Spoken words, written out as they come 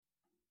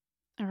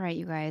All right,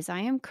 you guys, I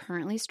am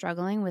currently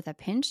struggling with a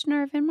pinched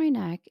nerve in my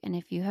neck, and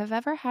if you have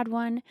ever had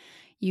one,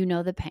 you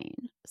know the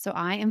pain. So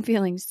I am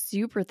feeling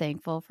super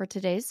thankful for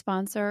today's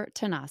sponsor,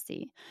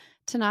 Tanasi.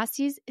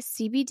 Tanasi's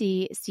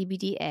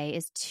CBD-CBDA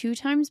is 2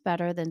 times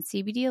better than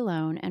CBD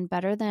alone and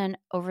better than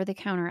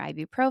over-the-counter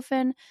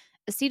ibuprofen,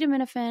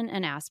 acetaminophen,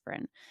 and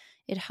aspirin.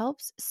 It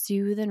helps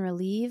soothe and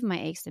relieve my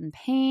aches and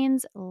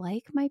pains,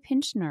 like my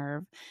pinched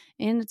nerve,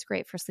 and it's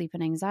great for sleep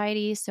and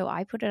anxiety, so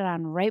I put it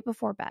on right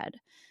before bed.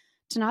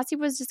 Tanasi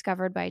was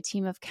discovered by a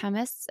team of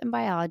chemists and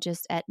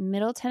biologists at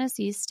Middle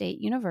Tennessee State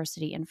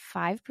University, and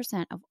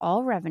 5% of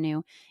all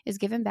revenue is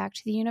given back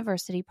to the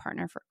university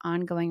partner for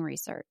ongoing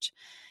research.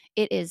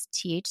 It is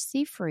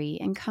THC-free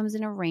and comes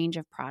in a range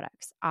of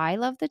products. I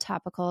love the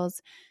topicals,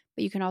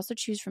 but you can also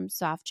choose from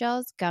soft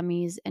gels,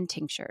 gummies, and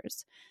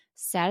tinctures.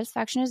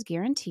 Satisfaction is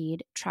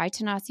guaranteed. Try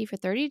Tanasi for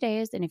 30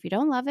 days, and if you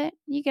don't love it,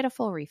 you get a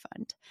full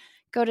refund.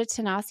 Go to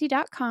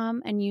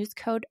Tanasi.com and use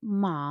code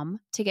MOM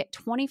to get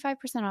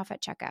 25% off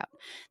at checkout.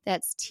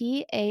 That's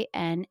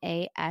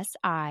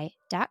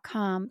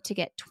TANASI.com to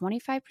get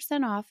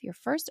 25% off your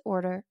first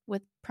order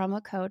with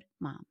promo code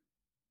MOM.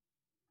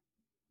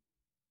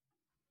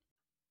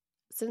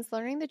 Since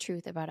learning the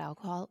truth about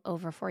alcohol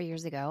over 4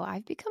 years ago,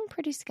 I've become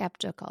pretty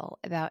skeptical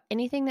about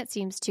anything that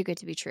seems too good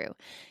to be true.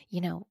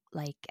 You know,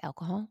 like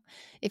alcohol.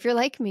 If you're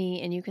like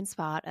me and you can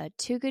spot a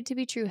too good to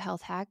be true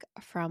health hack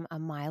from a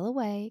mile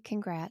away,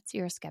 congrats,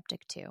 you're a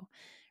skeptic too.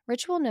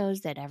 Ritual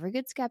knows that every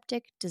good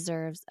skeptic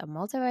deserves a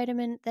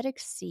multivitamin that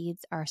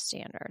exceeds our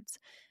standards.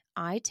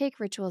 I take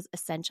Ritual's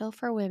Essential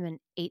for Women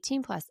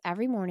 18 Plus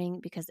every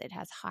morning because it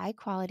has high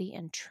quality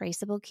and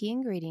traceable key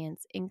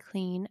ingredients in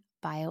clean,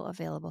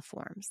 bioavailable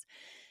forms.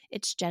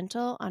 It's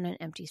gentle on an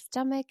empty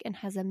stomach and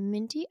has a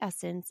minty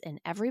essence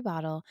in every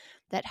bottle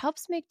that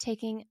helps make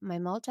taking my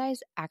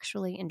multis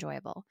actually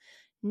enjoyable.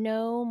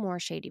 No more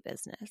shady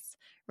business.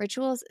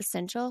 Ritual's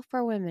Essential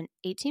for Women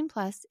 18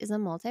 Plus is a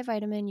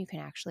multivitamin you can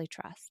actually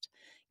trust.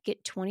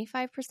 Get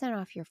 25%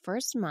 off your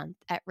first month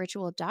at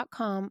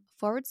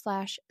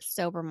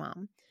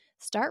ritual.com/sobermom.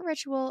 Start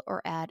Ritual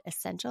or add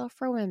Essential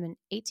for Women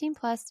 18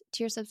 Plus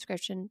to your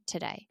subscription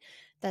today.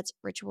 That's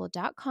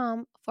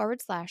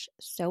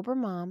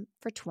ritual.com/sobermom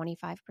for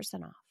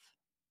 25% off.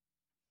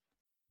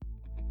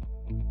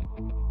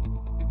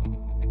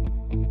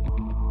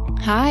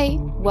 Hi,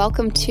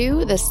 welcome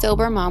to the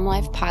Sober Mom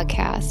Life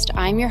podcast.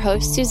 I'm your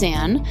host,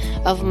 Suzanne,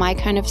 of My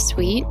Kind of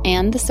Sweet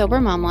and the Sober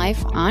Mom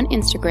Life on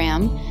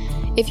Instagram.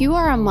 If you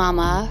are a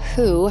mama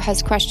who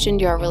has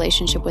questioned your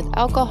relationship with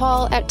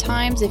alcohol at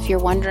times, if you're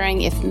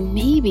wondering if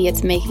maybe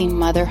it's making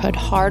motherhood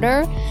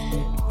harder,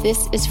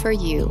 this is for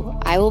you.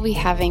 I will be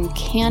having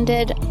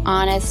candid,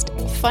 honest,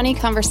 funny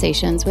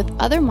conversations with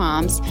other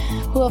moms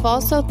who have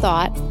also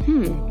thought,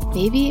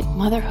 maybe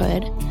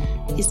motherhood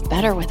is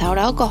better without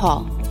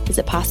alcohol. Is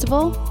it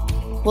possible?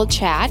 We'll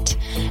chat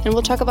and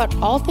we'll talk about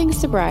all things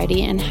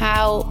sobriety and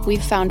how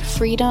we've found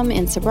freedom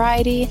in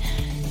sobriety.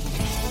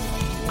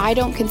 I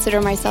don't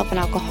consider myself an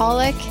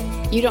alcoholic.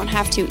 You don't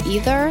have to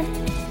either.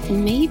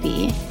 And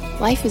maybe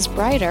life is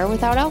brighter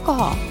without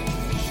alcohol.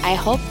 I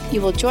hope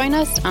you will join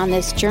us on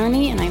this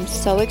journey, and I'm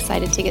so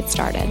excited to get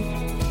started.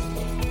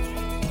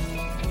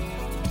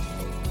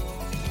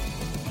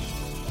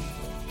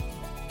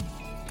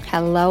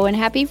 Hello and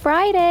happy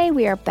Friday.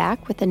 We are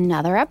back with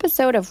another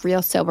episode of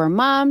Real Sober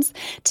Moms.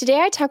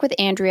 Today I talk with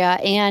Andrea,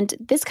 and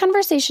this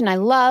conversation I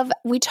love.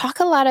 We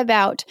talk a lot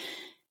about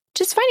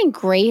just finding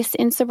grace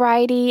in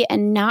sobriety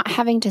and not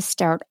having to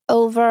start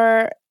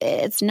over.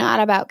 It's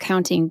not about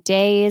counting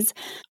days.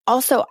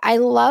 Also, I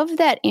love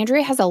that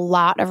Andrea has a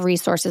lot of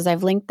resources.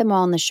 I've linked them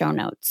all in the show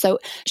notes. So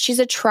she's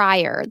a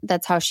trier.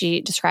 That's how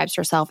she describes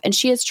herself. And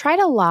she has tried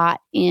a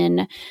lot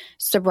in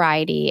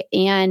sobriety.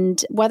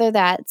 And whether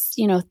that's,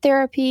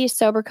 therapy,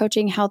 sober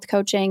coaching, health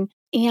coaching.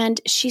 And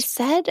she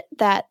said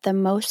that the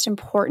most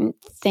important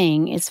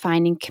thing is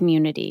finding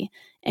community.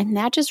 And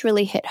that just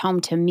really hit home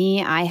to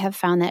me. I have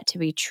found that to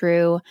be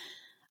true.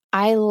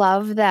 I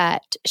love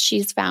that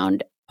she's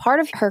found part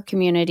of her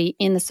community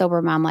in the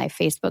Sober Mom Life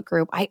Facebook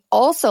group. I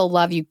also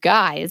love you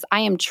guys. I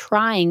am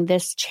trying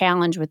this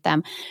challenge with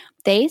them.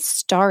 They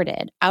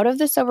started out of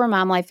the Sober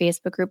Mom Life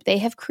Facebook group. They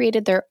have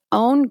created their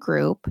own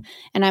group,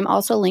 and I'm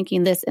also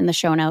linking this in the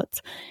show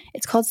notes.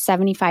 It's called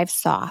 75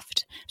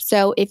 Soft.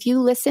 So if you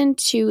listen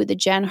to the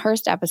Jen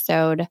Hurst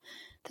episode,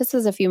 this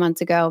was a few months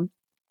ago,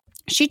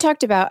 she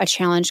talked about a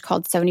challenge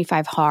called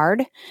 75 Hard.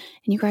 And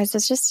you guys,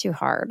 that's just too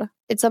hard.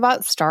 It's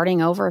about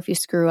starting over if you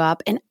screw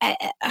up. And I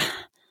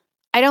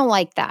don't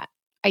like that.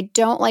 I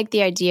don't like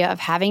the idea of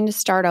having to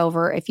start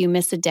over if you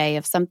miss a day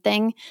of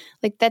something.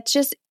 Like, that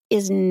just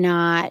is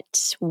not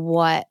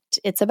what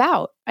it's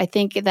about. I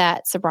think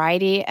that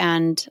sobriety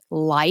and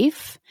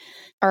life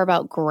are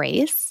about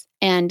grace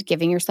and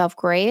giving yourself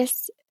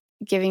grace,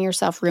 giving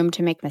yourself room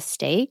to make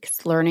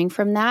mistakes, learning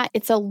from that.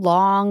 It's a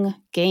long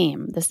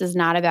game. This is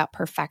not about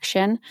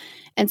perfection.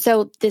 And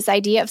so this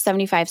idea of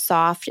 75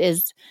 soft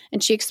is,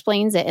 and she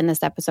explains it in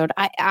this episode.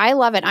 I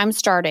love it. I'm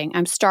starting,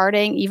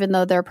 even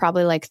though they're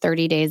probably like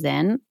 30 days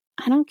in.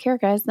 I don't care,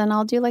 guys. Then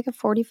I'll do like a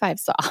 45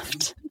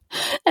 soft.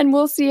 And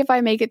we'll see if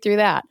I make it through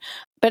that.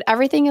 But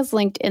everything is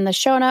linked in the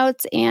show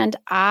notes. And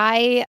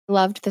I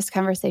loved this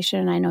conversation,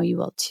 and I know you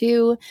will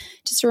too.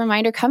 Just a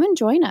reminder, come and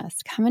join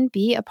us. Come and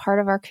be a part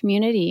of our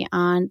community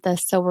on the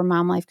Sober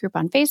Mom Life group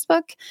on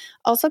Facebook.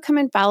 Also, come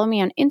and follow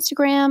me on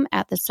Instagram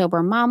at the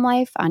Sober Mom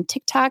Life, on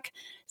TikTok,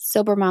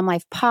 Sober Mom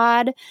Life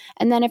Pod.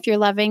 And then if you're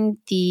loving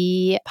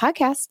the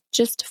podcast,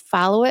 just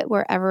follow it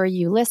wherever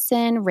you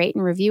listen, rate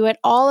and review it,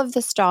 all of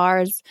the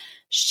stars,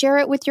 share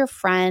it with your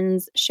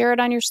friends, share it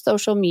on your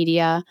social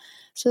media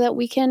so that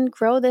we can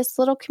grow this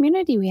little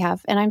community we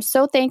have. And I'm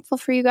so thankful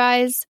for you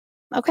guys.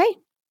 Okay,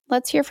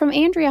 let's hear from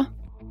Andrea.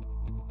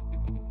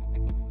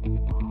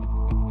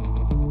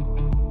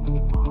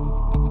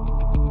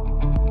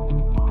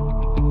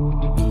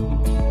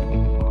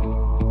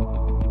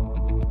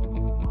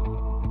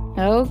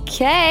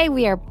 Okay,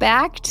 we are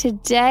back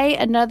today.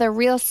 Another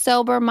Real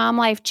Sober Mom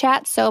Life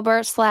chat,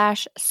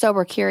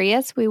 sober/sober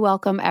curious. We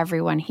welcome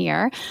everyone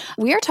here.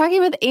 We are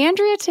talking with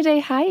Andrea today.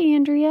 Hi,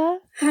 Andrea.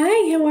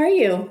 Hi, how are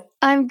you?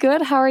 I'm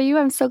good. How are you?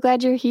 I'm so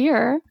glad you're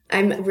here.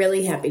 I'm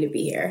really happy to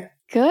be here.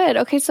 Good.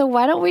 Okay, so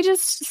why don't we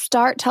just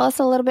start? Tell us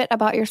a little bit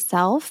about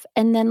yourself,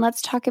 and then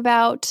let's talk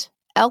about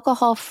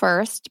alcohol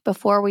first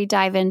before we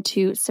dive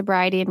into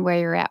sobriety and where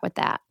you're at with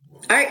that.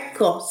 All right,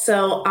 cool.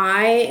 So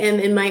I am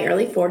in my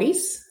early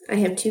 40s. I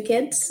have 2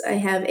 kids. I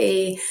have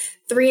a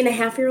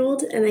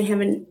 3.5-year-old and I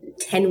have a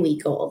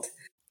 10-week-old.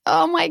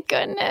 Oh my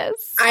goodness.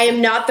 I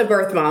am not the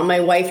birth mom. My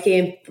wife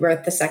gave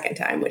birth the second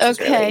time, which is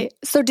really...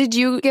 So did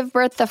you give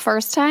birth the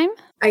first time?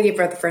 I gave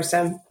birth the first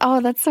time. Oh,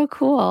 that's so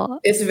cool.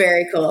 It's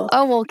very cool.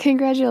 Oh, well,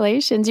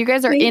 congratulations. You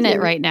guys are Thank in you. it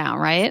right now,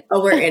 right?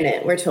 Oh, we're in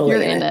it. We're totally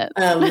You're in it.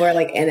 We're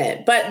like in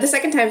it. But the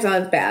second time's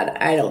not as bad,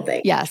 I don't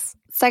think. Yes.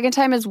 Second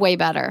time is way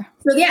better.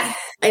 So yeah,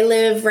 I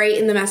live right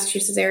in the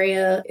Massachusetts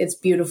area. It's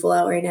beautiful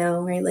out right now,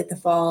 right? Like the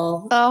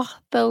fall. Oh,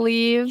 the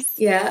leaves.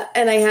 Yeah.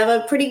 And I have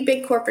a pretty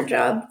big corporate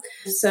job.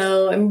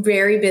 So I'm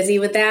very busy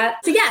with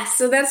that. So yeah,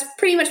 so that's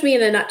pretty much me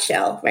in a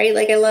nutshell, right?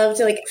 Like I love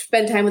to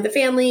spend time with the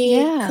family,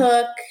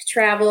 cook,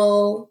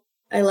 travel.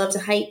 I love to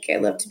hike. I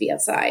love to be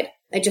outside.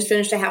 I just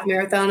finished a half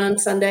marathon on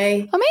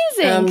Sunday.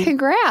 Amazing.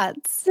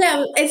 Congrats.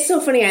 Yeah. It's so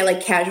funny. I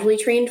casually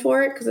trained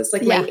for it because it's my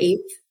 8th.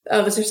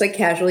 I was just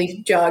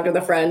casually jogged with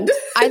a friend.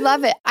 I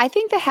love it. I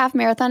think the half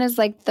marathon is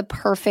the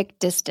perfect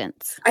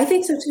distance. I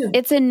think so too.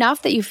 It's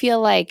enough that you feel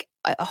like,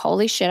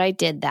 holy shit, I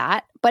did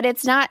that. But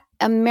it's not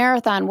a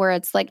marathon where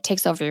it's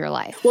takes over your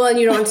life. Well, and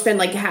you don't have to spend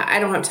I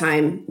don't have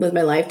time with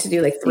my life to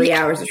do 3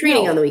 hours of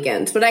training on the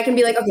weekends, but I can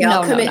be okay,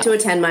 I'll commit to a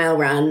 10-mile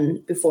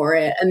run before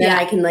it. And then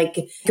I can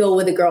go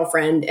with a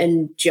girlfriend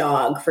and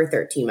jog for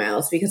 13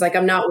 miles because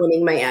I'm not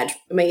winning my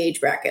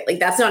age bracket.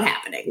 That's not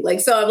happening.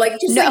 So I'm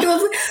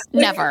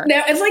never.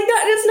 No,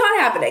 it's not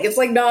happening. It's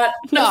not,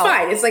 it's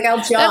fine. It's I'll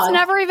jog. That's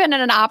never even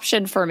an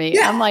option for me.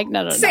 Yeah. I'm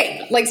no.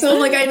 Same.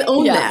 So I'm I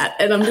own that.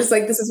 And I'm just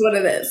this is what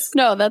it is.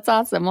 No, that's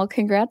awesome. Well,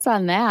 congrats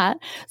on that.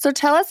 So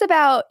tell us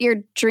about your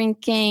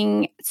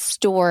drinking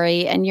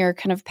story and your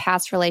kind of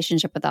past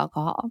relationship with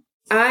alcohol.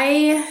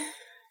 I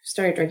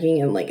started drinking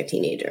in a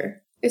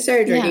teenager. I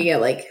started drinking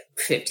at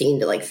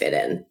 15 to fit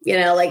in,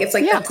 it's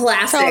the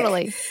classic.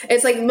 Totally.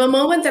 It's the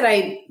moment that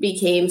I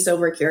became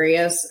sober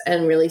curious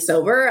and really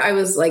sober. I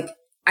was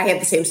I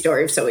had the same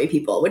story of so many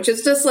people, which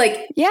is just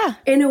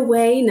in a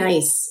way,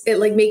 nice.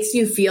 It makes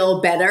you feel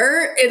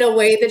better in a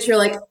way that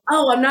you're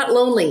oh, I'm not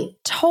lonely.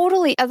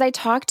 Totally. As I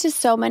talk to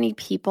so many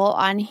people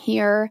on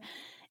here,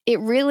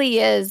 it really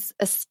is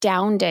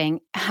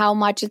astounding how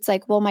much it's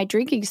well, my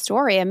drinking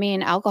story,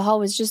 alcohol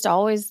was just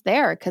always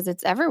there because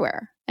it's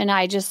everywhere. And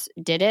I just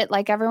did it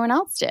like everyone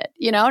else did,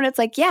 and it's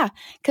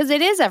because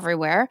it is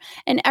everywhere.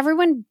 And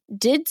everyone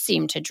did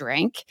seem to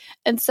drink.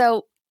 And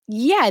so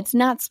it's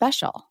not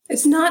special.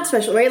 It's not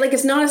special, right?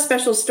 It's not a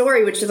special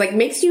story, which is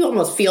makes you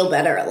almost feel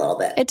better a little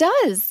bit. It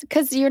does,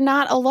 because you're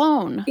not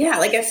alone. Yeah,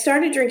 I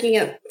started drinking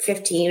at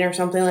 15 or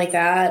something like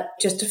that,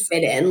 just to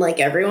fit in,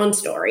 everyone's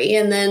story.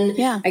 And then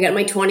I got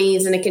my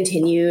 20s and it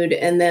continued.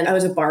 And then I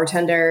was a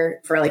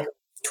bartender for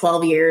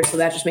 12 years. So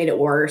that just made it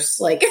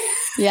worse.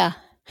 Yeah.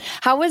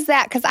 How was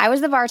that? Because I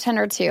was a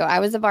bartender too. I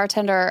worked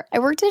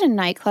at a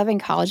nightclub in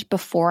college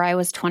before I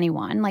was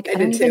 21. I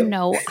don't even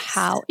know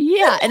how.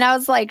 Yeah. And I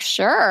was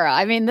sure.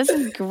 This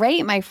is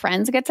great. My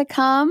friends get to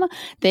come.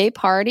 They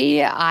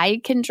party.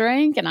 I can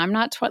drink and I'm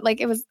not,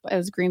 it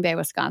was Green Bay,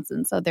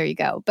 Wisconsin. So there you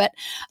go. But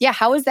yeah,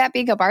 how was that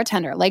being a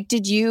bartender?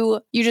 Did you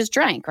just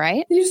drank,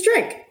 right? You just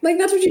drink.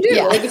 That's what you do.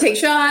 Yeah. You take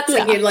shots. You're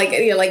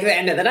the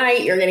end of the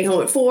night, you're getting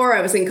home at 4.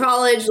 I was in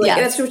college.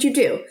 That's what you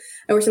do.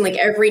 I worked in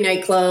every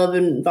nightclub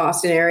in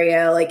Boston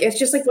area. It's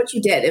just what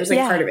you did. It was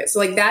part of it. So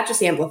that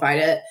just amplified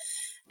it.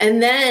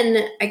 And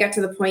then I got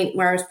to the point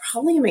where I was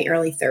probably in my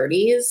early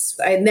 30s.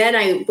 And then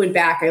I went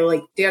back.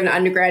 I did an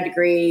undergrad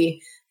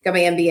degree, got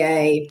my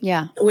MBA.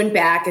 Yeah. Went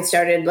back and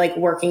started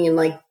working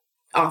in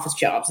office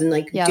jobs and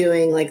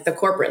doing the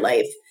corporate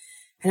life.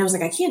 And I was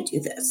I can't do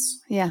this.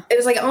 Yeah.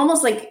 It was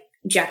almost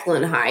Jekyll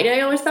and Hyde.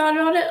 I always thought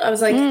about it. I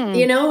was like,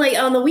 you know, like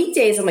on the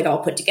weekdays, I'm like all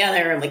put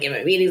together. I'm like in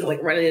my meetings, I'm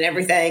like running and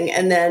everything.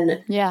 And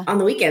then on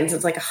the weekends,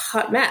 it's like a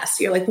hot mess.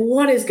 You're like,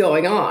 what is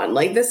going on?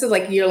 Like, this is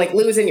like, you're like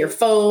losing your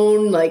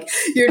phone. Like,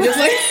 you're just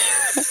like...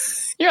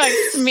 You're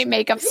like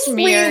makeup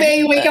smear.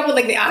 You wake up with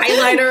like the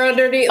eyeliner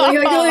underneath. Like,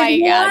 oh my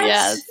God,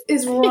 what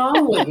is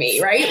wrong with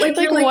me? Right? Like,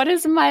 you're like, what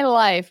is my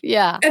life?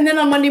 Yeah. And then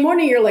on Monday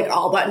morning, you're like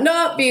all buttoned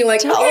up, being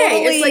like,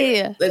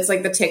 okay. It's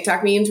like the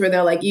TikTok memes where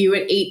they're like you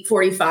at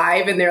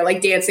 8:45 and they're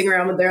like dancing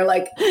around with their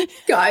like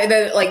guy.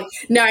 Then at like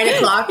 9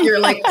 o'clock, you're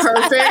like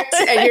perfect,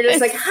 and you're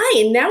just like, hi.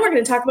 And now we're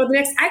going to talk about the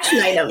next action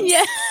items.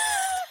 Yeah.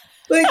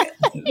 Like,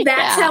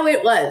 that's how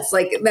it was.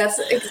 Like, that's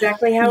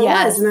exactly how it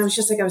was. And I was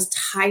just like, I was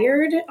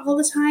tired all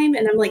the time.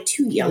 And I'm like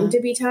too young to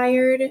be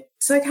tired.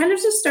 So I kind of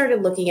just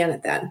started looking at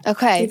it then.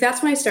 Okay. Like,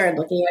 that's when I started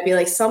looking. I'd be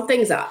like,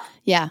 something's up.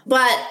 Yeah.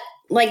 But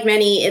like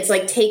many, it's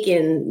like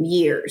taken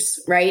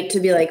years, right? To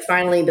be like,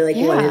 finally be like,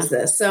 what is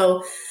this?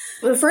 So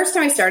the first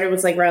time I started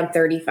was like around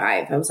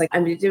 35. I was like,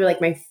 I'm going to do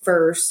like my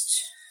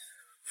first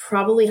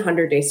probably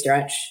 100-day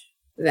stretch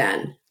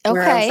then. Okay.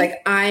 Where I was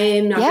like,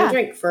 I'm not going to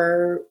drink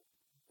for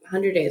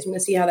 100 days. I'm going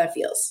to see how that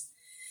feels.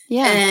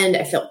 Yeah. And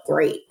I felt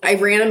great. I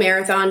ran a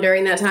marathon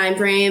during that time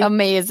frame.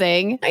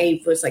 Amazing. I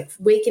was like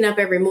waking up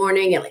every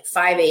morning at like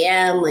 5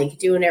 a.m., like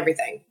doing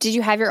everything. Did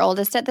you have your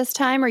oldest at this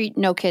time or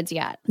no kids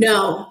yet?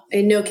 No, I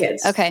had no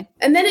kids. Okay.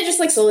 And then it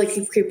just like slowly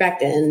creeped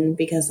back in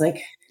because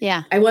like,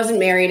 I wasn't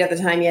married at the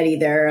time yet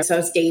either. So I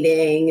was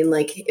dating and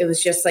like, it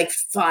was just like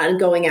fun,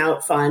 going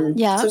out fun.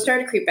 Yeah. So it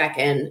started to creep back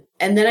in.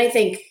 And then I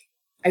think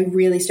I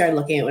really started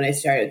looking at when I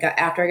started,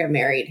 after I got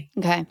married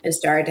and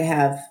started to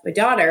have my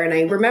daughter. And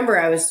I remember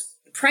I was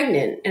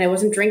pregnant and I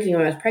wasn't drinking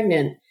when I was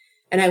pregnant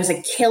and I was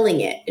like killing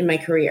it in my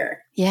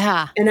career.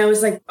 Yeah. And I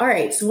was like, all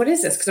right, so what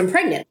is this? Because I'm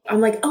pregnant. I'm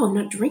like, oh, I'm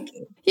not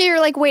drinking. Yeah,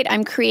 you're like, wait,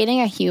 I'm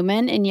creating a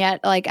human and yet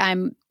like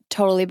I'm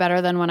totally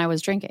better than when I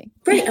was drinking.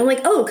 Right. I'm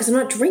like, oh, because I'm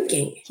not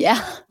drinking.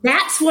 Yeah.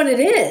 That's what it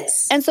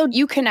is. And so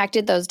you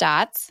connected those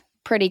dots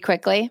pretty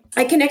quickly?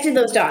 I connected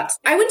those dots.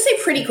 I wouldn't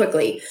say pretty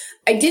quickly.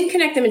 I didn't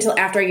connect them until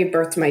after I gave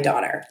birth to my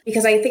daughter,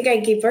 because I think I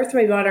gave birth to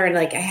my daughter and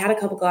like I had a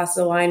couple glasses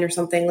of wine or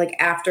something like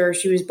after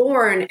she was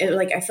born. It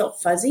like I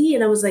felt fuzzy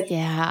and I was like,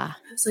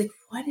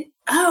 what?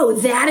 Oh,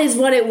 that is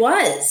what it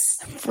was.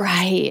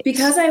 Right.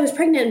 Because I was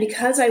pregnant and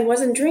because I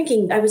wasn't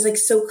drinking, I was like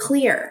so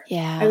clear.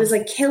 Yeah. I was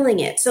like killing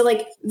it. So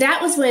like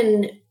that was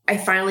when I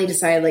finally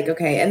decided like,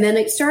 okay. And then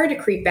it started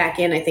to creep back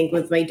in, I think,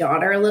 with my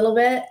daughter a little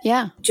bit.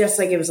 Yeah. Just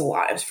like it was a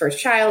lot. It was first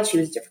child. She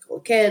was a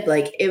difficult kid.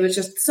 Like it was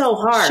just so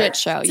hard. Shit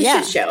show. It's a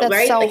shit show, that's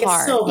right? So like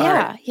hard. It's so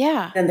hard. Yeah.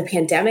 Yeah. Then the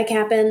pandemic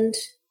happened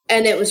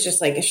and it was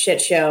just like a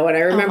shit show. And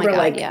I remember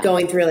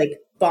going through like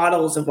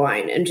bottles of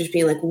wine and just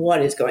being like,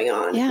 what is going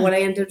on? Yeah. What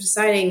I ended up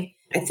deciding,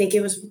 I think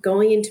it was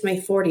going into my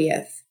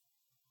 40th.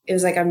 It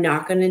was like, I'm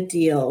not going to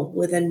deal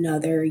with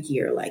another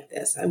year like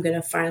this. I'm going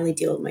to finally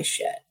deal with my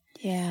shit.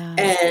 Yeah.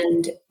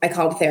 And I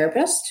called a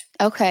therapist.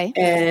 Okay.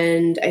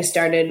 And I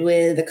started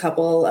with a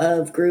couple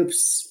of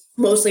groups,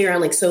 mostly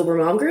around like sober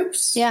mom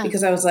groups. Yeah.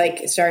 Because I was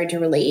like starting to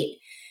relate.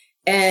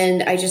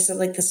 And I just said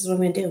like, this is what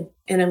I'm going to do.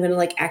 And I'm going to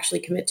like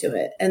actually commit to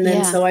it. And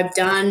then so I've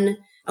done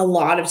a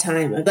lot of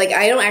time. Like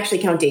I don't actually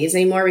count days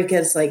anymore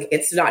because like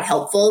it's not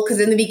helpful.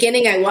 Because in the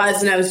beginning I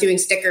was doing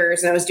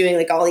stickers and I was doing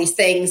like all these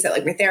things that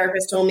like my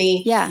therapist told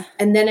me. Yeah.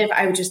 And then if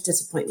I would just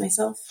disappoint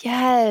myself.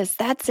 Yes,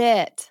 that's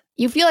it.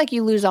 You feel like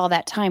you lose all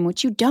that time,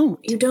 which you don't.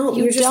 You don't.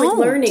 You're just like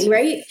learning,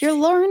 right? You're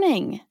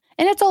learning.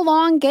 And it's a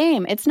long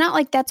game. It's not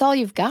like that's all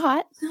you've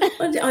got.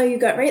 That's all you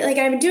got, right? Like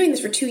I've been doing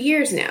this for 2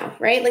 years now,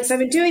 right? Like so I've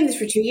been doing this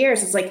for 2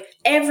 years. It's like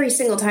every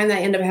single time that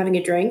I end up having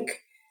a drink,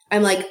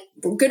 I'm like,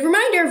 good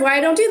reminder of why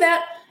I don't do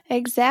that.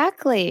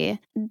 Exactly.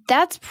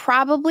 That's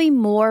probably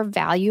more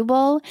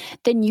valuable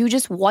than you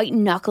just white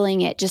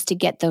knuckling it just to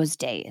get those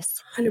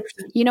days. 100%.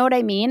 You know what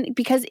I mean?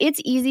 Because it's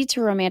easy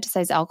to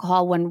romanticize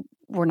alcohol when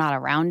we're not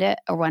around it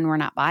or when we're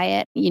not by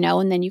it, you know,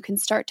 and then you can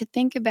start to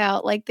think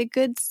about like the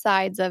good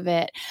sides of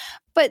it.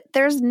 But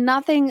there's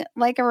nothing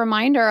like a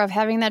reminder of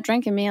having that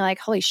drink and being like,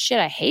 holy shit,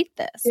 I hate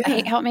this. Yeah. I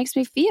hate how it makes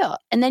me feel.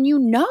 And then you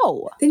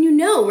know. Then you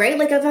know, right?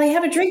 Like if I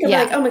have a drink, I'm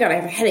like, oh my God, I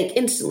have a headache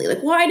instantly.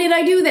 Like, why did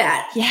I do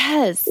that?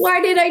 Yes.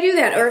 Why did I do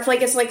that? Or if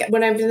like, it's like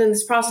when I've been in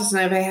this process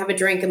and if I have a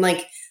drink and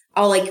like,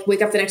 I'll like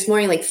wake up the next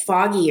morning like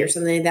foggy or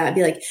something like that. I'd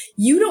be like,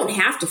 you don't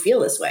have to feel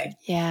this way.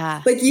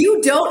 Yeah. Like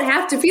you don't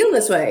have to feel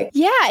this way.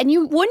 Yeah. And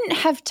you wouldn't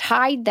have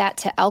tied that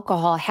to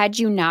alcohol had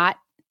you not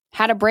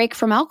had a break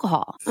from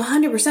alcohol.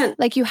 100%.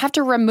 Like you have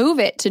to remove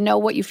it to know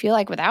what you feel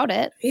like without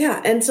it.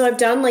 Yeah. And so I've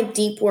done like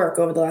deep work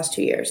over the last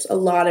 2 years, a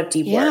lot of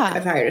deep work.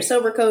 I've hired a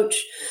sober coach.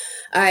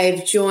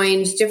 I've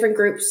joined different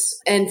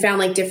groups and found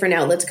like different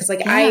outlets. Cause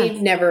like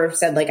I've never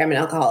said like I'm an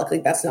alcoholic.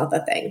 Like that's not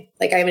the thing.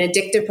 Like I have an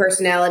addictive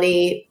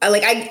personality.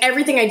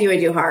 Everything I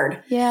do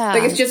hard. Yeah.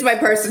 Like it's just my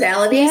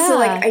personality. Yeah. So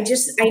like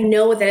I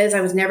know what that is.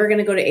 I was never going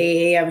to go to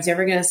AA. I was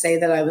never going to say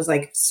that I was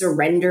like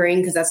surrendering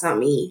because that's not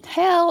me.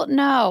 Hell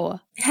no.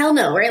 Hell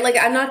no, right? Like,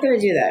 I'm not going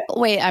to do that.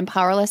 Wait, I'm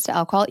powerless to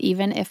alcohol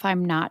even if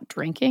I'm not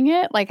drinking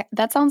it? Like,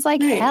 that sounds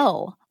like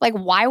hell. Like,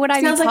 why would I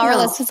be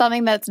powerless to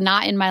something that's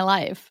not in my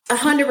life?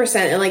 100%.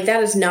 And like,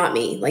 that is not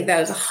me. Like,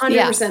 that is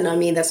 100% not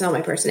me. That's not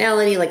my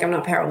personality. Like, I'm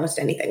not powerless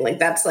to anything. Like,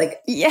 that's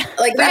like,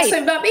 that's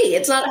not me.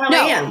 It's not how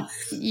I am.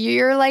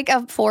 You're like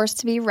a force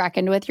to be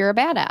reckoned with. You're a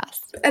badass.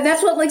 And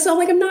that's what, like, so I'm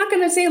like, I'm not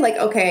going to say like,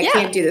 okay, I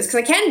can't do this, because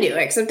I can do it,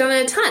 because I've done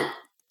it a ton.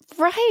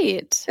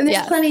 Right. And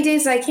there's plenty of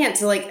days that I can't.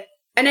 So like,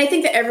 and I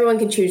think that everyone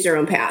can choose their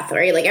own path,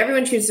 right? Like,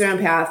 everyone chooses their own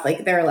path.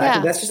 Like, they're allowed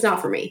to. That's just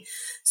not for me.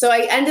 So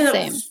I ended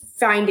up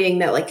finding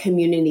that like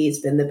community has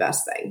been the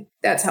best thing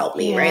that's helped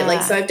me, right?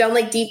 Like, so I've done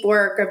like deep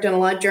work. I've done a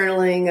lot of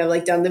journaling. I've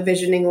like done the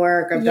visioning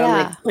work. I've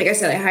done like I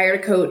said, I hired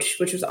a coach,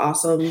 which was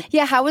awesome.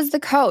 Yeah. How was the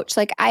coach?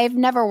 Like, I've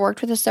never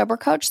worked with a sober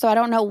coach, so I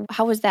don't know.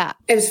 How was that?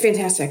 It was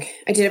fantastic.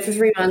 I did it for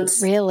 3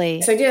 months.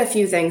 Really? So I did a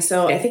few things.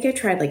 So I think I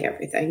tried like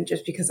everything,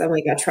 just because I'm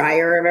like a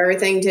trier of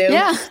everything too.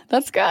 Yeah,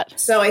 that's good.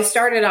 So I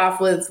started off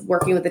with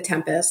working with The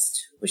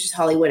Tempest, which is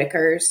Holly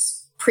Whitaker's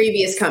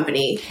previous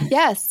company.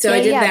 Yes. So I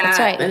did that. That's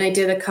right. And I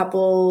did a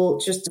couple,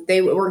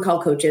 they weren't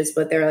called coaches,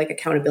 but they're like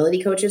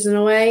accountability coaches in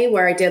a way,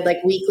 where I did like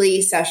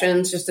weekly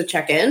sessions just to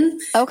check in.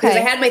 Okay. Because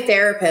I had my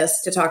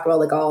therapist to talk about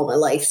like all my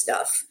life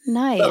stuff.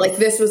 Nice. But like,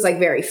 this was like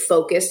very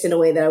focused in a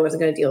way that I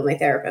wasn't going to deal with my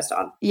therapist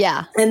on.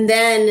 Yeah. And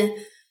then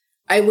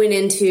I went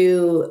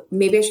into,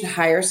 maybe I should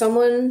hire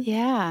someone.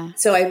 Yeah.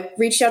 So I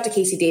reached out to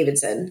Casey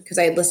Davidson, because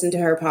I had listened to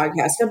her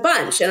podcast a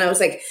bunch. And I was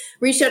like,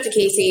 reached out to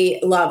Casey,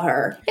 love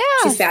her. Yeah.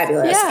 She's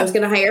fabulous. Yeah. I was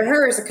going to hire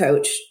her as a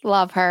coach.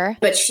 Love her.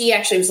 But she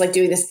actually was like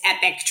doing this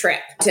epic trip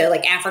to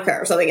like Africa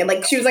or something. And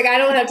like, she was like, I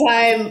don't have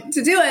time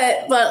to do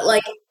it, but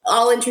like,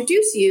 I'll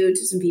introduce you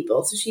to some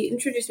people. So she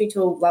introduced me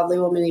to a lovely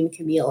woman named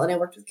Camille, and I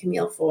worked with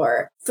Camille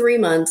for 3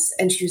 months,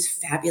 and she was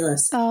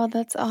fabulous. Oh,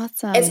 that's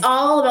awesome. It's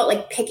all about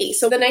like picking.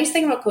 So the nice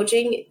thing about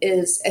coaching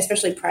is,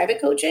 especially private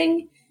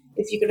coaching,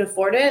 if you could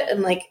afford it.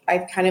 And like, I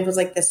kind of was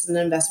like, this is an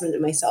investment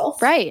in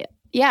myself. Right.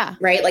 Yeah.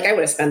 Right. Like, I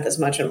would have spent this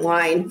much in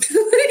line.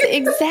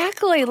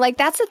 Exactly. Like,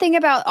 that's the thing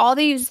about all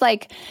these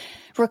like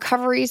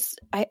recoveries.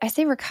 I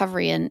say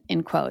recovery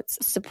in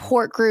quotes,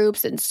 support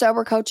groups and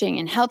sober coaching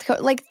and health coach.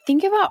 Like,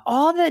 think about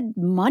all the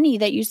money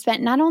that you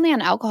spent, not only on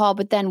alcohol,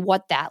 but then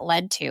what that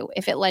led to.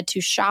 If it led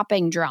to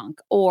shopping drunk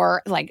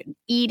or like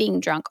eating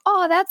drunk,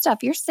 all that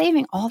stuff, you're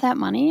saving all that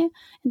money.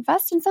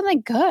 Invest in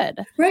something good.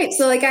 Right.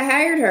 So like, I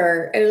hired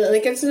her, and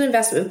like, it's an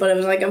investment, but it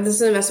was like, this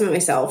is an investment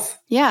myself.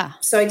 Yeah.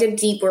 So I did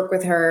deep work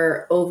with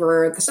her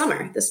over the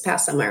summer, this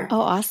past summer. Oh,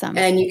 awesome.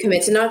 And you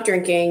commit to not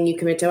drinking, you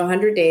commit to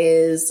 100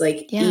 days,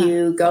 like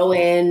you go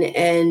in.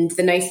 And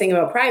the nice thing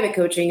about private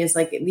coaching is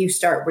like, you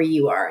start where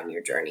you are in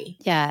your journey.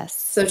 Yes.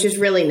 So it's just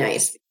really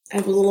nice. I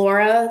have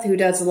Laura, who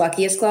does the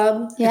Luckiest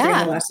Club. Yeah. I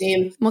forget her last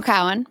name.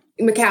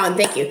 McCowan,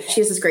 thank you.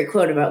 She has this great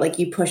quote about like,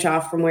 you push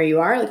off from where you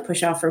are, like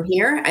push off from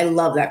here. I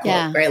love that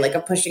quote, right? Like,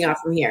 I'm pushing off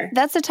from here.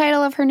 That's the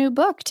title of her new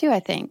book too, I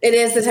think. It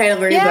is the title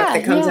of her new book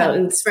that comes out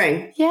in the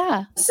spring.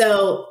 Yeah.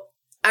 So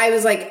I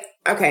was like,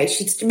 okay,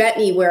 she met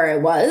me where I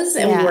was,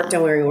 and we worked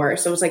on where we were.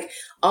 So it was like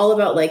all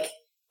about like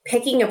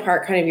picking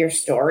apart kind of your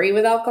story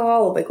with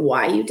alcohol, like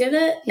why you did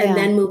it, and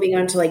then moving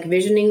on to like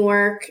visioning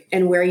work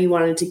and where you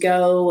wanted to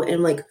go,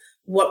 and like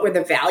what were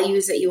the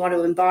values that you want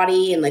to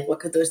embody, and like what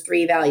could those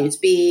 3 values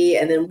be,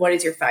 and then what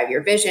is your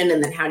 5-year vision,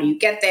 and then how do you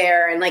get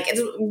there, and like,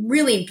 it's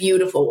really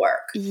beautiful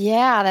work.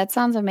 Yeah, that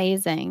sounds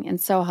amazing and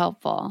so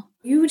helpful.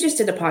 You just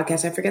did a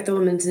podcast, I forget the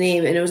woman's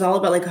name, and it was all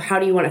about like, how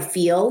do you want to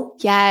feel?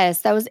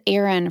 Yes, that was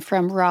Erin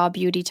from Raw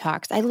Beauty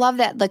Talks. I love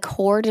that, the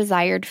core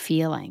desired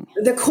feeling.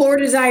 The core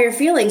desired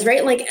feelings,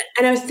 right? Like,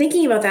 and I was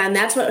thinking about that, and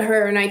that's what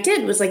her and I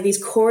did, was like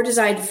these core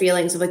desired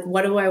feelings of like,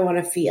 what do I want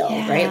to feel,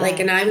 right? Like,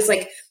 and I was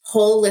like,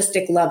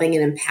 holistic, loving,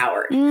 and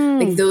empowered.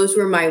 Like, those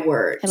were my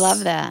words. I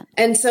love that.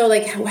 And so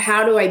like,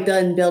 how do I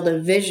build a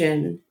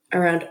vision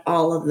around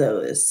all of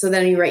those? So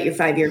then you write your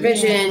 5-year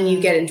vision, you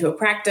get into a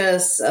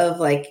practice of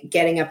like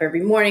getting up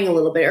every morning a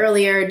little bit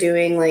earlier,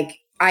 doing like,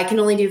 I can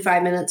only do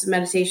 5 minutes of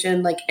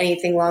meditation, like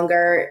anything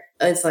longer,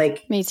 it's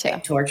like me too.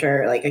 Like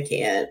torture. Like, I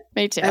can't.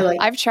 Me too.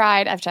 I've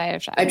tried. Like,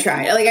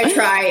 I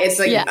try. It's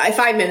like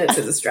 5 minutes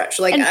is a stretch.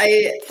 Like,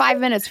 5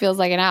 minutes feels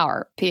like an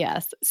hour.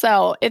 P.S.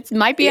 So it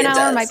might be an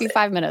hour, might be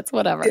 5 minutes,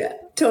 whatever. Yeah,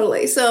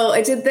 totally. So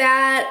I did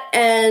that,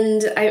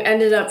 and I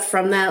ended up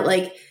from that,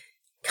 like,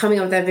 coming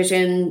up with that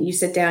vision. You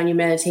sit down, you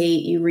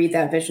meditate, you read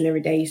that vision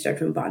every day, you start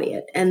to embody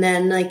it. And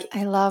then like,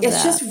 I love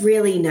it's just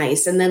really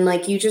nice. And then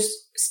like, you just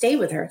stay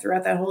with her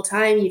throughout that whole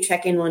time. You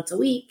check in once a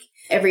week.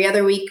 Every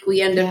other week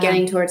we end up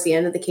getting towards the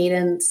end of the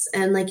cadence,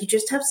 and like, you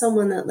just have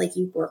someone that like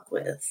you work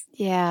with.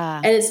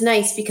 Yeah. And it's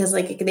nice because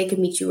like, they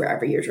can meet you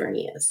wherever your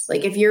journey is.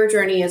 Like, if your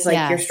journey is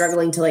like, you're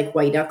struggling to like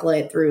white knuckle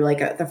it through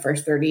like the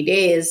first 30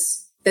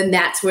 days, then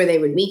that's where they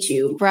would meet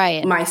you.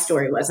 Right. My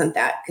story wasn't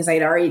that, because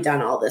I'd already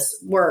done all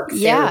this work,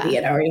 therapy.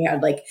 I'd already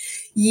had like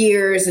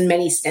years and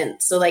many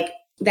stints. So like,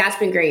 that's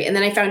been great. And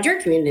then I found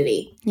your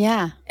community.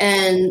 Yeah.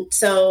 And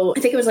so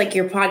I think it was like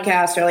your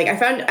podcast, or like I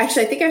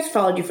think I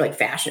followed you for like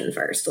fashion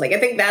first. Like, I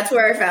think that's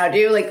where I found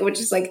you, like, which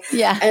is like,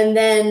 and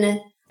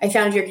then I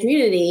found your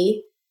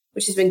community,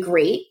 which has been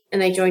great.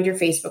 And I joined your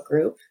Facebook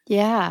group.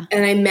 Yeah.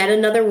 And I met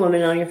another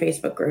woman on your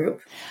Facebook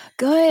group.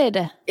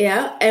 Good.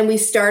 Yeah. And we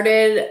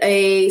started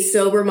a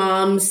Sober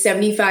Mom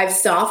 75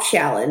 Soft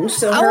Challenge.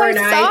 So her and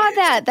I saw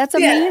that. That's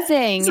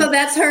amazing. So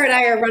that's her and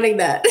I are running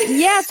that.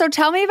 Yeah. So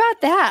tell me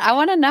about that. I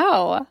want to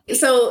know.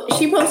 So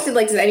she posted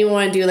like, does anyone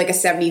want to do like a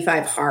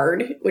 75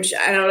 hard? Which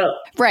I don't know.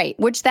 Right.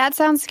 Which that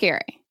sounds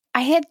scary.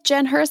 I had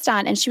Jen Hurst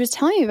on and she was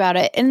telling me about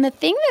it. And the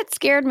thing that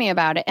scared me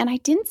about it, and I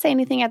didn't say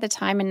anything at the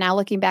time, and now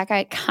looking back,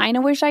 I kind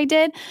of wish I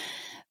did.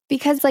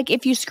 Because like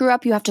if you screw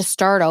up, you have to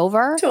start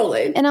over.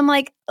 Totally. And I'm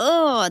like,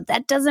 oh,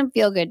 that doesn't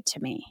feel good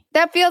to me.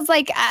 That feels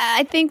like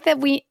I think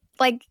that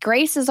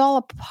grace is all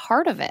a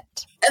part of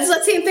it. It's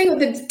the same thing with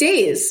the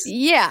days.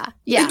 Yeah.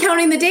 Yeah. Like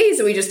counting the days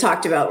that we just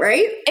talked about,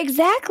 right?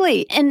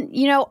 Exactly. And,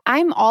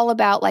 I'm all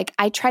about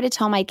I try to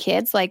tell my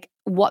kids,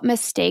 what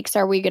mistakes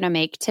are we going to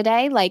make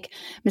today?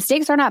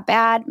 Mistakes are not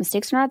bad.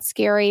 Mistakes are not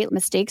scary.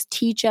 Mistakes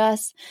teach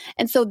us.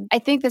 And so I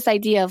think this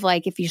idea of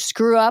if you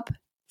screw up,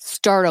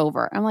 start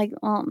over. I'm like,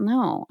 well,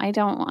 no, I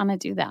don't want to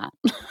do that.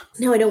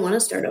 No, I don't want to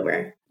start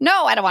over.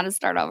 No, I don't want to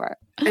start over.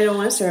 I don't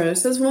want to start over.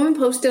 So this woman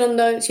posted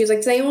she was like,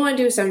 does anyone want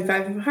to do a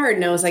 75 hard?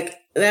 And I was like,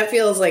 that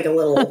feels like a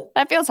little.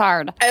 That feels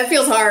hard. That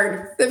feels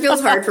hard. That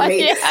feels hard for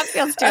me. Yeah, that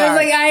feels too hard.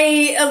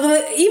 I was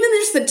like, even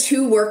just the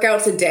 2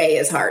 workouts a day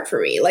is hard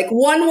for me. Like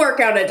 1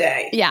 workout a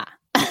day. Yeah.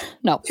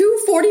 No.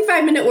 2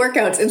 45-minute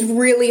workouts is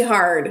really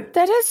hard.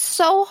 That is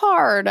so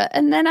hard.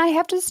 And then I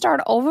have to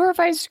start over if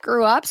I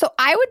screw up. So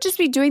I would just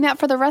be doing that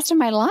for the rest of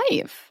my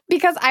life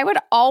because I would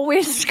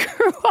always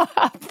screw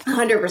up.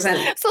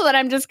 100%. So that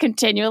I'm just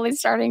continually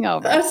starting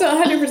over.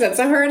 So 100%.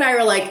 So her and I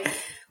were like,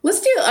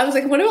 I was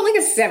like, what about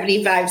a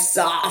 75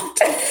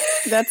 soft?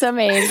 That's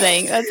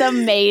amazing. That's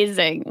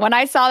amazing. When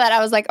I saw that, I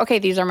was like, okay,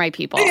 these are my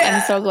people. Yeah.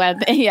 I'm so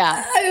glad.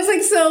 Yeah. I was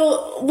like,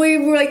 so we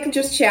were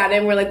just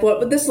chatting. We're like, what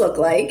would this look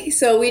like?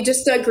 So we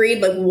just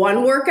agreed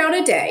 1 workout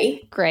a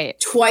day. Great.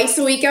 Twice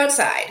a week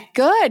outside.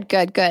 Good.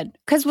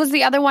 Because was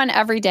the other one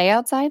every day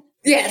outside?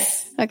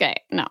 Yes. Okay.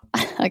 No.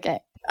 Okay.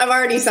 I've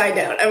already signed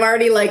out. I'm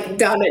already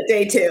done at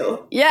day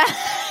 2. Yeah.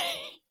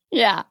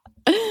 Yeah.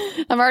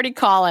 I'm already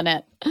calling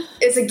it.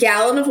 It's a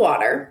gallon of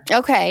water.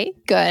 Okay,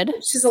 good.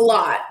 Which is a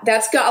lot.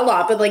 That's got a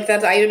lot, but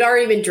I had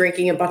already been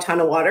drinking a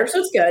ton of water, so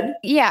it's good.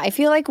 Yeah, I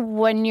feel like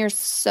when you're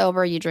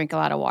sober, you drink a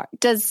lot of water.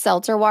 Does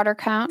seltzer water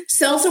count?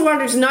 Seltzer water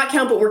does not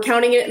count, but we're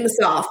counting it in the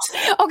soft.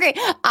 Okay,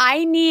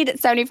 I need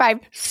 75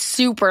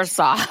 super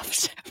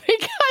soft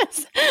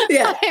because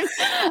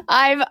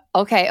I'm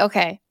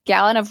okay.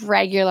 Gallon of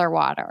regular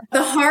water.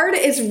 The hard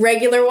is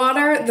regular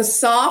water. The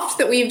soft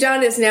that we've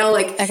done is now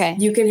okay.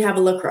 You can have a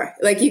LaCroix.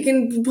 You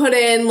can put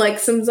in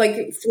some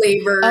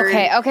flavored.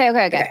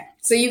 Okay.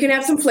 So you can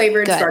have some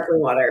flavored sparkling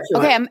water if you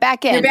want. I'm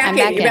back in. You're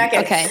back in.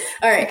 Okay.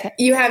 All right. Okay.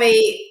 You have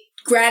a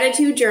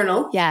gratitude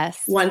journal.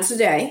 Yes. Once a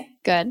day.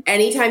 Good.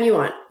 Anytime you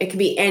want. It could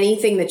be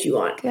anything that you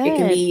want. Good. It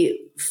can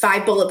be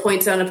 5 bullet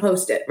points on a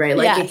Post-it, right?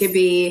 It could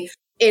be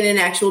in an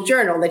actual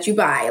journal that you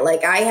buy.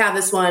 I have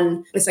this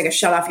one, it's a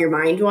shut off your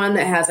mind one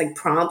that has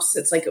prompts.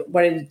 It's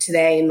what I did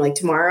today and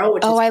tomorrow.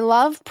 I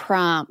love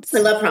prompts. I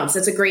love prompts.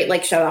 It's a great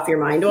shut off your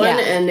mind one. Yeah.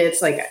 And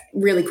it's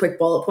really quick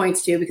bullet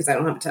points too, because I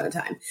don't have a ton of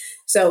time.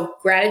 So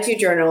gratitude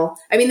journal.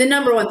 I mean, the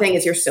number one thing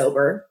is you're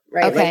sober,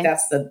 right? Okay.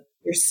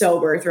 You're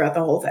sober throughout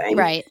the whole thing.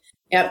 Right.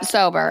 Yep.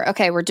 Sober.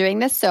 Okay. We're doing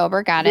this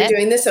sober. Got it. We're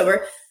doing this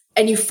sober.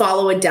 And you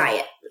follow a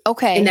diet.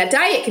 Okay. And that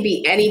diet could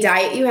be any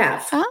diet you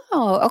have.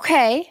 Oh,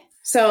 okay.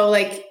 So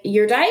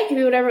your diet can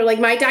be whatever.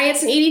 My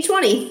diet's an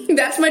 80-20.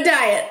 That's my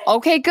diet.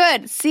 Okay,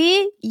 good.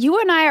 See,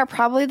 you and I are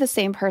probably the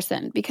same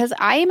person because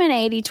I am an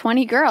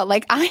 80-20 girl.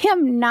 I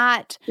am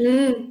not,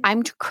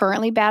 I'm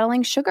currently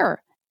battling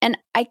sugar and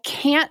I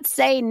can't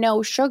say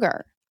no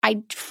sugar.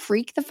 I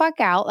freak the fuck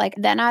out.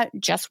 Then I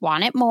just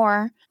want it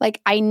more.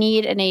 I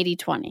need an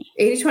 80-20.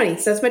 80-20.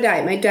 So that's my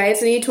diet. My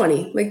diet's an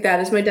 80-20. That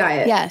is my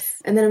diet. Yes.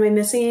 And then am I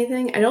missing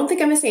anything? I don't think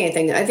I'm missing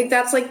anything. I think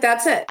that's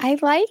that's it. I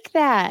like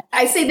that.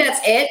 I say that's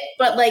it,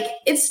 but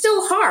it's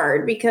still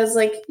hard because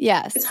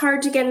yes, it's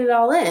hard to get it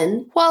all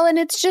in. Well, and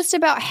it's just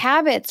about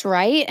habits,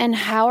 right? And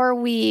how are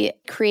we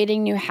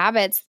creating new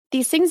habits?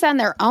 These things on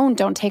their own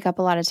don't take up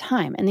a lot of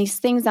time. And these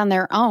things on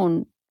their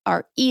own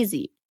are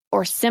easy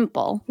or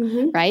simple,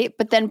 right?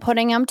 But then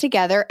putting them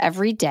together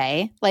every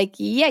day,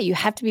 you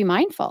have to be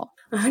mindful.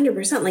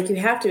 100%, you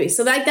have to be.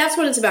 So that's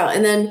what it's about.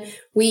 And then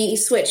we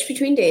switch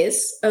between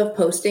days of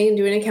posting and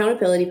doing an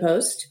accountability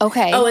post.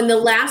 Okay. Oh, and the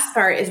last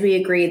part is we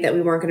agreed that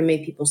we weren't going to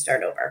make people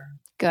start over.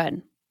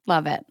 Good.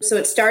 Love it. So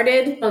it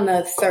started on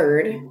the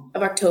 3rd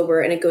of October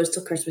and it goes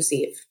till Christmas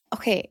Eve.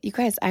 Okay, you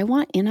guys, I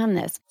want in on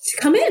this.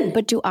 Come in.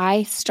 But do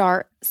I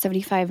start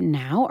 75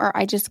 now or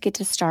I just get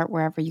to start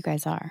wherever you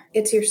guys are?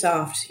 It's your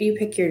soft. You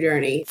pick your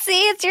journey.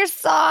 See, it's your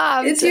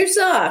soft. It's your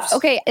soft.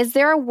 Okay, is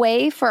there a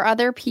way for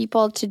other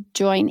people to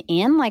join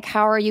in?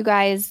 How are you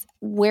guys?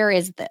 Where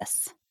is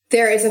this?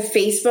 There is a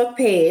Facebook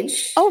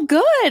page. Oh,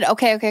 good.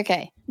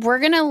 Okay. We're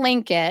going to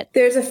link it.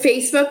 There's a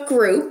Facebook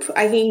group.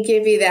 I can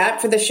give you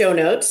that for the show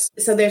notes.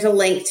 So there's a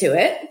link to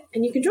it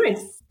and you can join.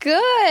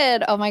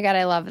 Good. Oh my God,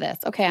 I love this.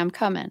 Okay, I'm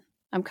coming.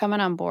 I'm coming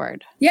on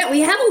board. Yeah,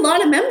 we have a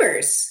lot of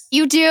members.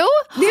 You do?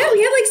 Yeah,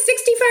 we have like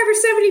 65 or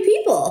 70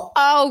 people.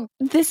 Oh,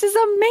 this is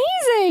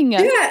amazing.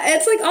 Yeah,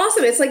 it's like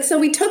awesome. It's like, so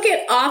we took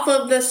it off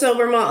of the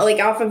Sober Mom, like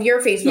off of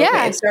your Facebook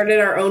and started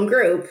our own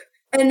group.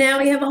 And now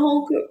we have a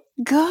whole group.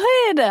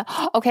 Good.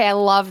 Okay, I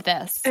love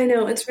this. I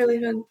know, it's really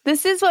fun.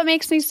 This is what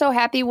makes me so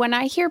happy when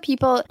I hear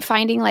people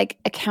finding like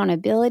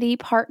accountability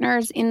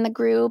partners in the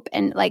group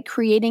and like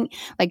creating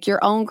like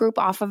your own group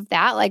off of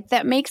that. Like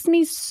that makes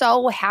me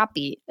so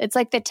happy. It's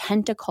like the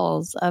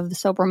tentacles of the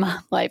Sober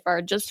Mom life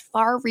are just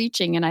far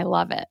reaching and I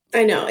love it.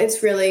 I know, it's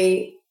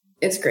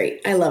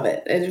great. I love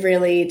it. I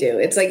really do.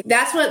 It's like,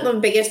 that's what the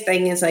biggest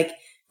thing is, like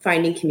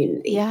finding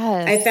community.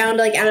 Yes. I found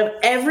like out of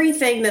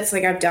everything that's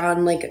like I've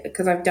done, like,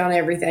 because I've done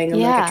everything. I'm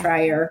like a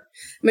trier.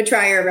 I'm a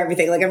trier of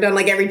everything. Like I've done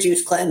like every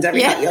juice cleanse,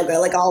 every hot yoga,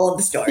 like all of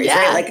the stories,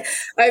 right? Like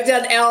I've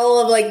done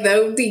all of like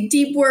the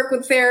deep work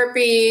with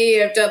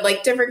therapy. I've done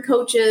like different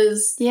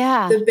coaches.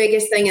 Yeah. The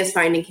biggest thing is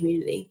finding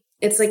community.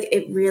 It's like,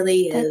 it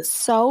really is. That's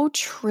so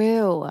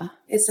true.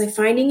 It's like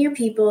finding your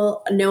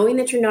people, knowing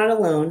that you're not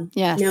alone.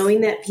 Yes.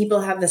 Knowing that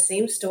people have the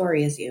same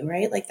story as you,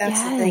 right? Like that's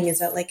the thing, is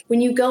that like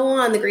when you go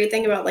on, the great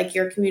thing about like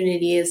your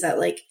community is that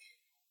like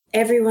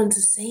everyone's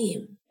the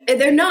same.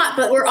 They're not,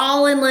 but we're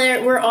all in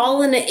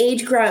an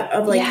age group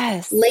of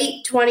like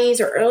late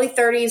 20s or early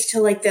 30s to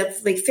like the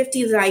like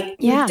 50s. Like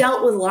you've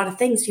dealt with a lot of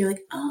things. So you're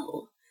like,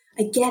 oh,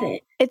 I get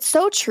it. It's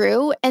so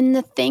true. And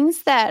the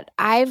things that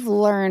I've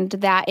learned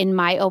that in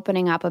my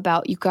opening up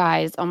about you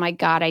guys, oh my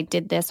God, I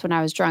did this when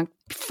I was drunk.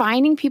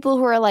 Finding people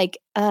who are like,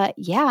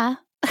 yeah,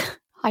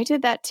 I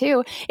did that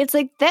too. It's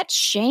like that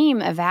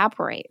shame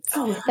evaporates.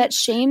 Oh. That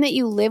shame that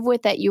you live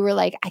with, that you were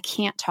like, I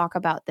can't talk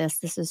about this.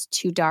 This is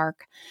too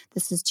dark.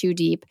 This is too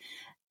deep.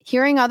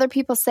 Hearing other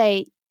people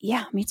say,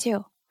 yeah, me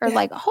too. Or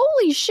like,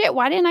 holy shit,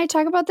 why didn't I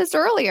talk about this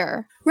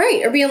earlier?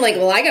 Right. Or being like,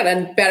 well, I got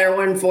a better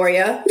one for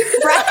you.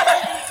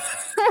 Right.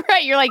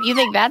 Right. You're like, you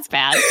think that's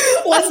bad?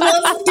 let's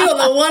do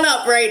the one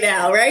up right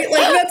now, right?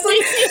 Like that's like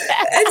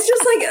it's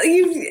just like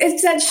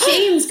it's that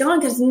shame's gone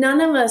because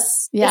none of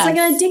us it's like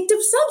an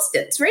addictive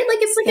substance, right? Like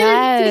it's like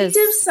an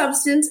addictive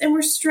substance and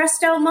we're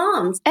stressed out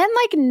moms. And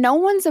like no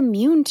one's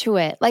immune to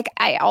it. Like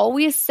I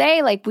always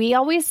say, like we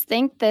always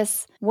think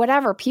this,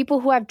 whatever, people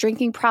who have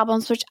drinking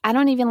problems, which I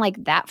don't even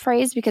like that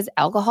phrase because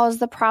alcohol is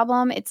the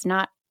problem. It's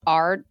not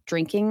our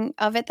drinking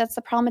of it that's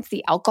the problem. It's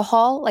the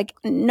alcohol. Like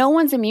no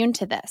one's immune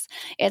to this.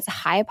 It's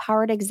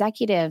high-powered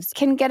executives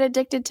can get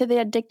addicted to the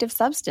addictive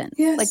substance.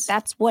 Yes. Like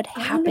that's what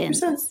happens.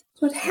 100%. That's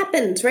what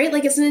happens, right?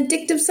 Like it's an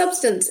addictive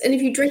substance. And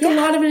if you drink a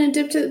lot of an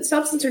addictive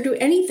substance or do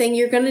anything,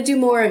 you're going to do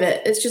more of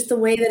it. It's just the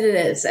way that it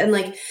is. And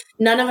like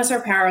none of us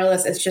are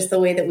powerless. It's just the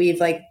way that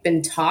we've like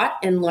been taught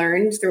and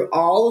learned through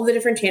all of the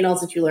different channels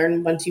that you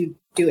learn once you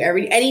do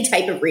any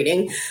type of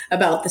reading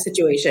about the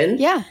situation.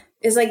 Yeah.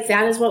 Is like,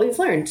 that is what we've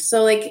learned.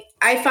 So like,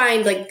 I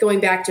find like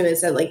going back to it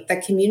is that like the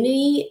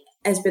community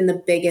has been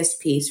the biggest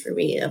piece for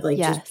me of like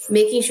just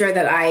making sure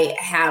that I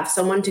have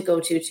someone to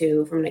go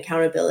to from an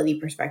accountability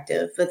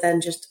perspective, but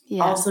then just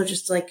also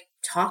just like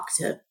talk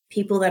to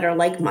people that are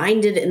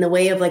like-minded in the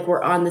way of like,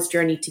 we're on this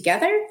journey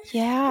together.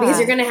 Yeah. Because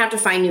you're going to have to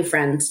find new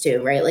friends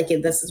too, right? Like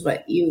this is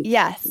what you're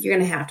going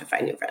to have to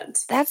find new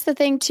friends. That's the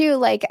thing too.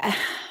 Like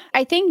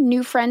I think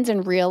new friends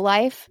in real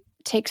life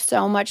take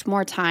so much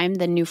more time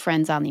than new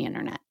friends on the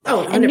internet.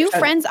 Oh, 100%. And new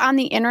friends on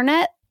the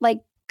internet like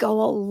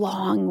go a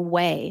long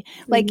way.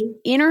 Like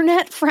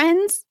internet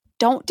friends,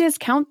 don't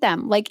discount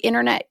them. Like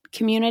internet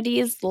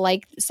communities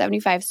like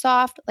 75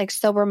 Soft, like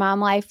Sober Mom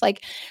Life,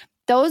 like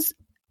those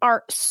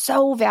are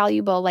so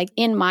valuable. Like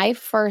in my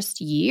first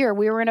year,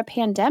 we were in a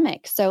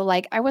pandemic. So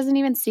like I wasn't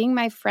even seeing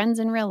my friends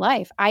in real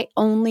life. I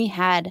only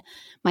had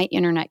my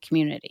internet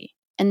community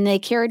and they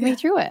carried me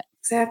through it.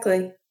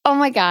 Exactly. Oh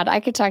my God,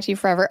 I could talk to you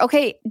forever.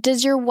 Okay,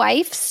 does your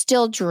wife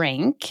still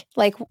drink?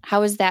 Like,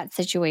 how is that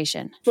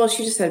situation? Well,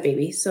 she just had a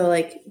baby, so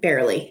like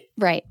barely.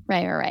 Right.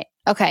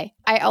 Okay,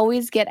 I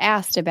always get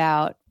asked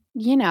about,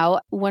 you know,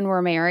 when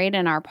we're married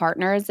and our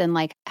partners and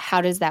like,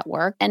 how does that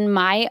work? And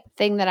my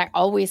thing that I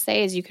always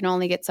say is you can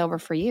only get sober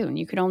for you and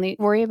you can only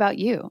worry about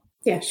you.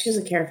 Yeah, she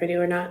doesn't care if I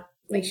do or not.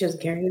 Like, she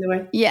doesn't care either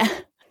way. Yeah.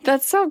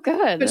 That's so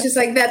good. But just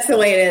like, that's the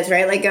way it is,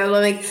 right? Like,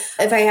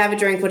 if I have a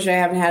drink, which I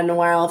haven't had in a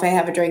while, if I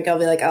have a drink, I'll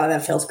be like, oh,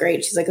 that feels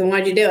great. She's like, then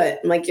why'd you do it?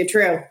 I'm like, you're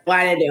true.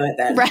 Why did I do it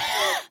then? Right.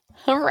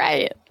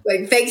 Right.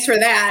 Like, thanks for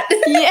that.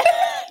 Yeah.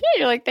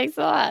 You're like, thanks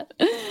a lot.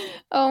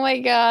 Oh my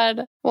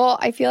God. Well,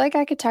 I feel like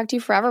I could talk to you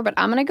forever, but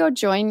I'm going to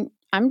go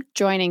I'm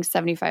joining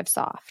 75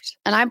 Soft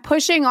and I'm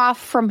pushing off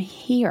from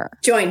here.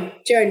 Join.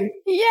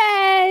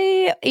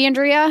 Yay.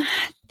 Andrea,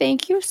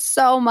 thank you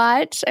so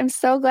much. I'm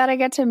so glad I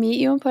got to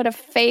meet you and put a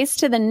face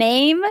to the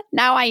name.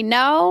 Now I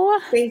know.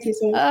 Thank you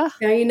so much.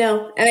 Now you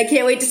know. And I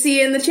can't wait to see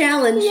you in the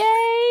challenge.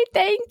 Yay.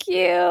 Thank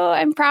you.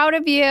 I'm proud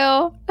of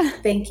you.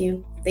 Thank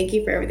you. Thank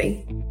you for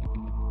everything.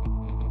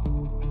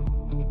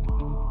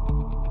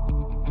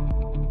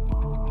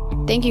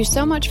 Thank you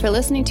so much for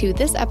listening to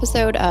this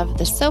episode of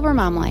The Sober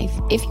Mom Life.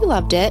 If you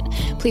loved it,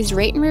 please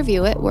rate and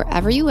review it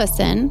wherever you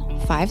listen.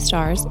 5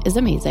 stars is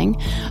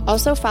amazing.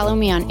 Also, follow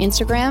me on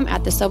Instagram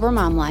at The Sober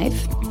Mom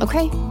Life.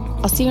 Okay,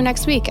 I'll see you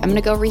next week. I'm going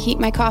to go reheat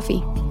my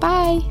coffee.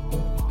 Bye.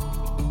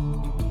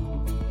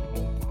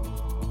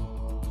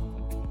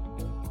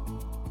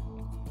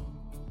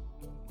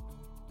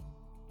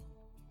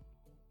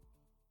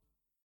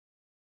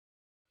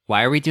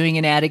 Why are we doing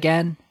an ad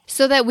again?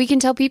 So that we can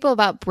tell people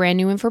about brand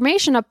new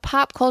information, a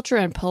pop culture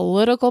and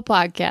political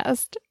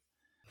podcast.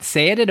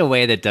 Say it in a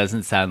way that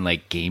doesn't sound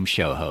like game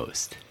show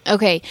host.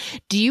 Okay,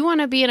 do you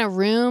want to be in a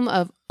room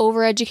of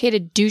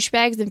overeducated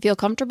douchebags and feel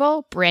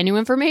comfortable? Brand new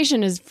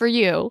information is for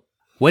you.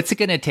 What's it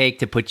going to take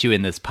to put you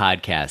in this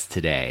podcast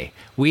today?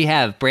 We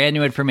have brand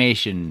new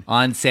information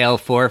on sale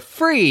for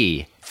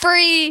free.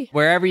 Free!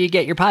 Wherever you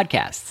get your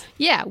podcasts.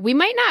 Yeah, we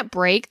might not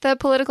break the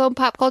political and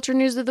pop culture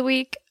news of the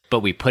week, but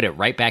we put it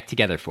right back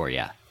together for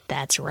you.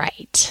 That's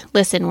right.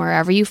 Listen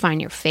wherever you find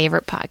your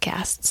favorite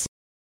podcasts.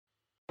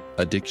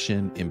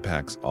 Addiction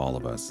impacts all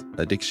of us.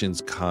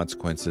 Addiction's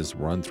consequences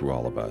run through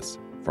all of us.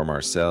 From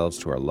ourselves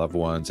to our loved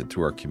ones and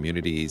through our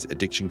communities,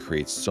 addiction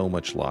creates so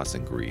much loss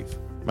and grief.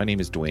 My name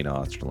is Dwayne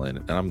Osterlin,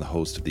 and I'm the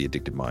host of the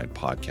Addicted Mind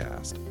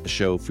podcast, a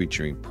show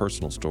featuring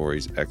personal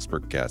stories,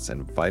 expert guests,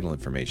 and vital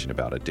information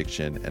about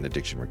addiction and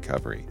addiction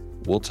recovery.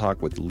 We'll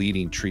talk with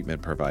leading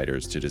treatment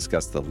providers to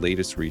discuss the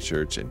latest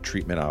research and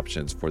treatment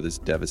options for this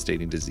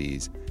devastating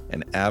disease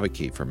and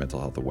advocate for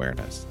mental health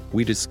awareness.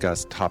 We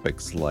discuss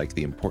topics like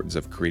the importance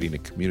of creating a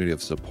community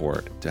of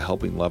support, to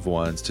helping loved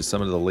ones, to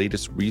some of the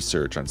latest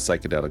research on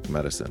psychedelic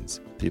medicines.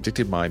 The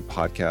Addicted Mind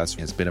podcast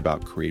has been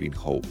about creating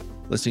hope,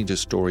 listening to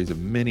stories of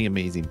many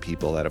amazing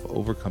people that have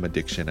overcome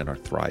addiction and are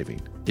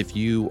thriving. If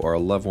you or a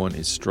loved one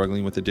is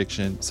struggling with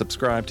addiction,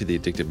 subscribe to the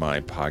Addicted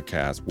Mind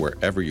podcast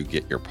wherever you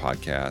get your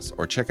podcasts,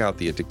 or check out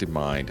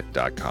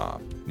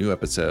theaddictedmind.com. New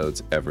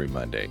episodes every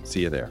Monday.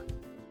 See you there.